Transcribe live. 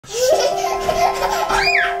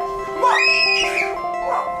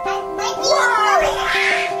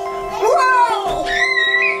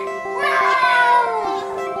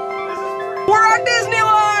We're at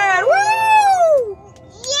Disneyland! Woo!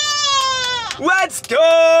 Yeah! Let's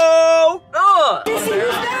go! Who's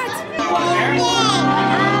that?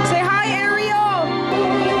 Say hi, Ariel!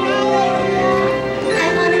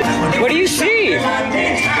 What do you see?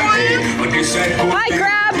 Hi,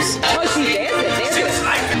 Crabs! Oh, she's dancing.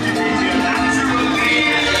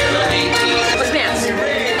 Let's dance.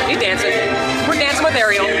 You dancing. We're dancing with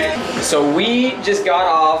Ariel. So we just got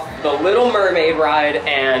off the Little Mermaid ride,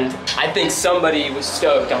 and I think somebody was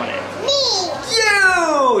stoked on it. Me!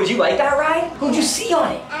 You! Did you like that ride? Who'd you see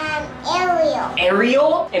on it? Ariel.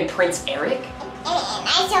 Ariel and Prince Eric? And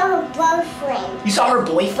I saw her boyfriend. You saw her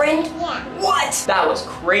boyfriend? Yeah. What? That was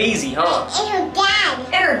crazy, huh? And her dad.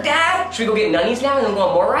 And her dad? Should we go get nunnies now and then go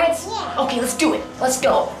on more rides? Yeah. Okay, let's do it. Let's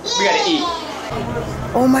go. We gotta eat.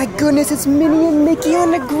 Oh my goodness, it's Minnie and Mickey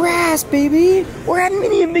on the grass, baby. We're at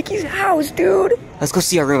Minnie and Mickey's house, dude. Let's go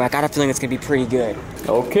see our room. I got a feeling it's gonna be pretty good.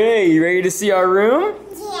 Okay, you ready to see our room?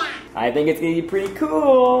 Yeah. I think it's gonna be pretty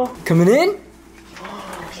cool. Coming in?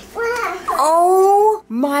 Wow. Oh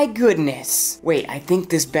my goodness. Wait, I think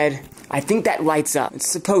that lights up. It's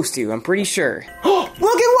supposed to, I'm pretty sure. Look,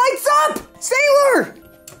 it lights up! Sailor!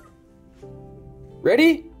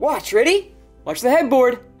 Ready? Watch, ready? Watch the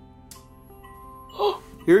headboard.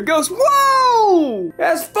 Here it goes. Whoa!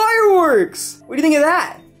 That's fireworks! What do you think of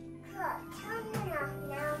that?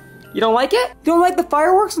 You don't like it? You don't like the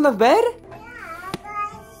fireworks on the bed?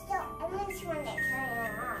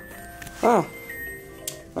 Oh.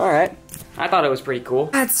 Alright. I thought it was pretty cool.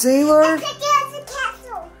 That Sailor.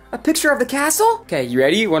 A picture of the castle? Okay, you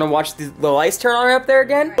ready? You wanna watch the lights turn on up there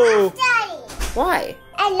again? Oh. Daddy. Why?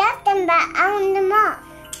 I left them, but I want them off.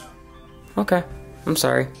 Okay. I'm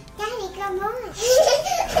sorry. Daddy, come on.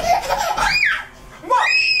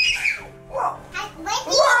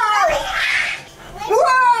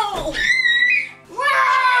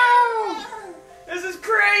 This is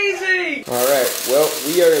crazy! Alright, well,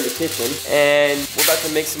 we are in the kitchen and we're about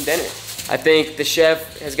to make some dinner. I think the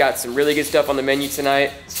chef has got some really good stuff on the menu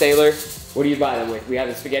tonight. Sailor, what do you buy them with? We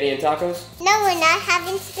having spaghetti and tacos? No, we're not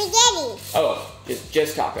having spaghetti. Oh,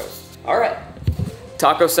 just tacos. Alright.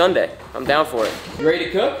 Taco Sunday. I'm down for it. You ready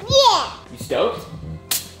to cook? Yeah. You stoked?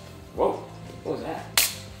 Whoa, what was that?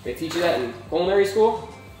 They teach you that in culinary school?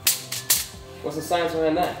 What's the science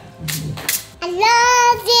behind that? I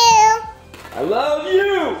love you. I love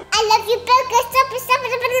you! I love you, burger.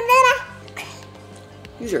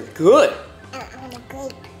 These are good. I want a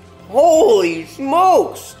grape. Holy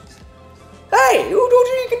smokes! Hey, who told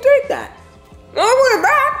you you can take that? I want it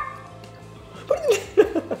back.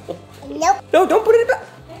 Nope. No, don't put it back.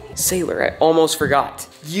 Sailor, I almost forgot.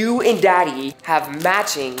 You and Daddy have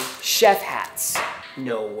matching chef hats.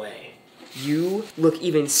 No way. You look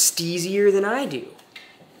even steezier than I do.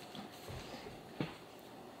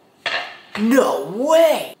 No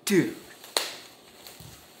way! Dude,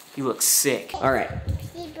 you look sick. All right.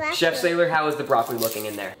 Chef Sailor, how is the broccoli looking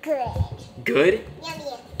in there? Good. Good?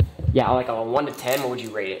 Yummy. Yeah, like on a 1 to 10, what would you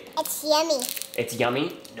rate it? It's yummy. It's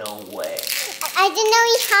yummy? No way. I didn't know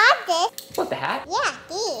you had this. What, the hat? Yeah,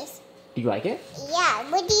 these. Do you like it? Yeah,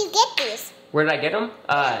 where do you get these? Where did I get them?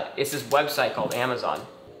 It's this website called Amazon.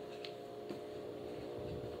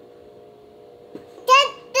 Dun,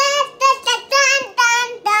 dun, dun, dun, dun, dun,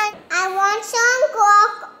 dun. I want some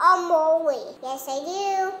guacamole. Yes, I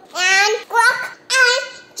do. And guac, I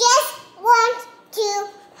just want to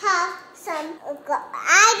have some guac.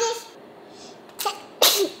 I just...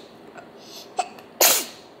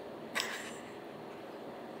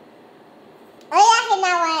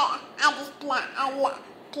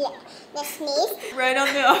 Let's sneeze. Right on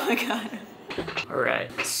the, oh my god.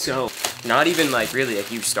 Alright, so, not even like really a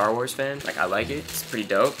huge Star Wars fan. Like, I like it, it's pretty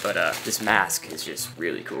dope, but this mask is just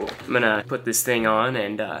really cool. I'm gonna put this thing on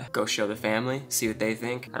and go show the family, see what they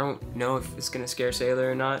think. I don't know if it's gonna scare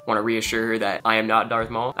Sailor or not. Want to reassure her that I am not Darth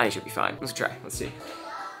Maul. I think she'll be fine. Let's try, let's see.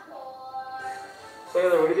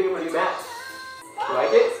 Sailor, what do you think of my new mask? You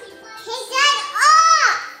like it? Take that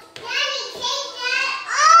off! Daddy, take that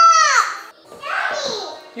off!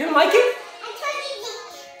 Daddy! You don't like it? I told you to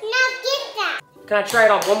not get that. Can I try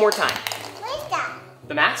it on one more time? What is that?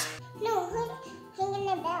 The mask? No, who's hanging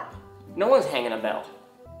the bell? No one's hanging a bell.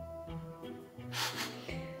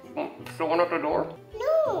 Someone at the door?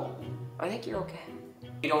 No. I think you're okay.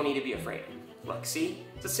 You don't need to be afraid. Look, see?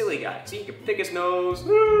 It's a silly guy. See, you can pick his nose.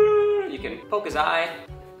 You can poke his eye.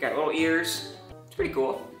 Got little ears. It's pretty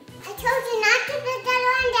cool. I told you not to put that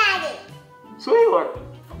on, Daddy. Sailor,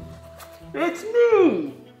 it's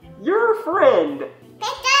me, your friend. Get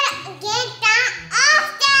that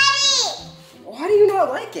off, Daddy! Why do you not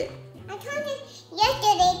like it? I told you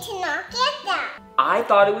yesterday to not get that. I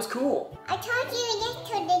thought it was cool. I told you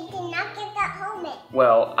yesterday to not get that helmet.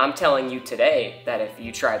 Well, I'm telling you today that if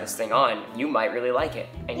you try this thing on, you might really like it.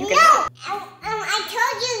 And you can No! I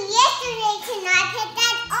told you yesterday to not put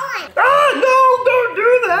that on. Ah, no, don't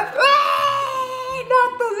do that. Ah,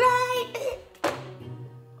 not the light.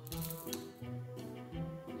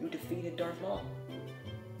 You defeated Darth Maul.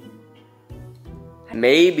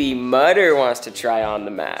 Maybe Mutter wants to try on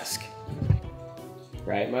the mask.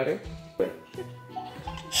 Right, Mutter?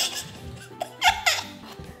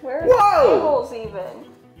 Where are Whoa! the cables even?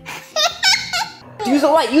 Use the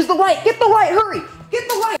light, use the light. Get the light, hurry. Get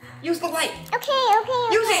the light. Use the light. Okay.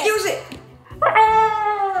 Use it.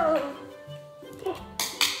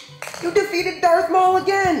 You defeated Darth Maul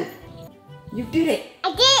again. You did it. I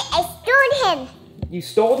did it. I stole him. You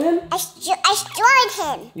stole him? I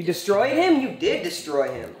stole him. You destroyed him? You did destroy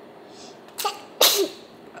him.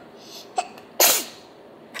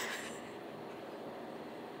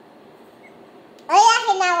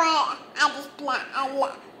 I just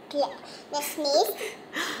let's sneeze.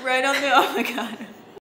 Right on the, oh my god.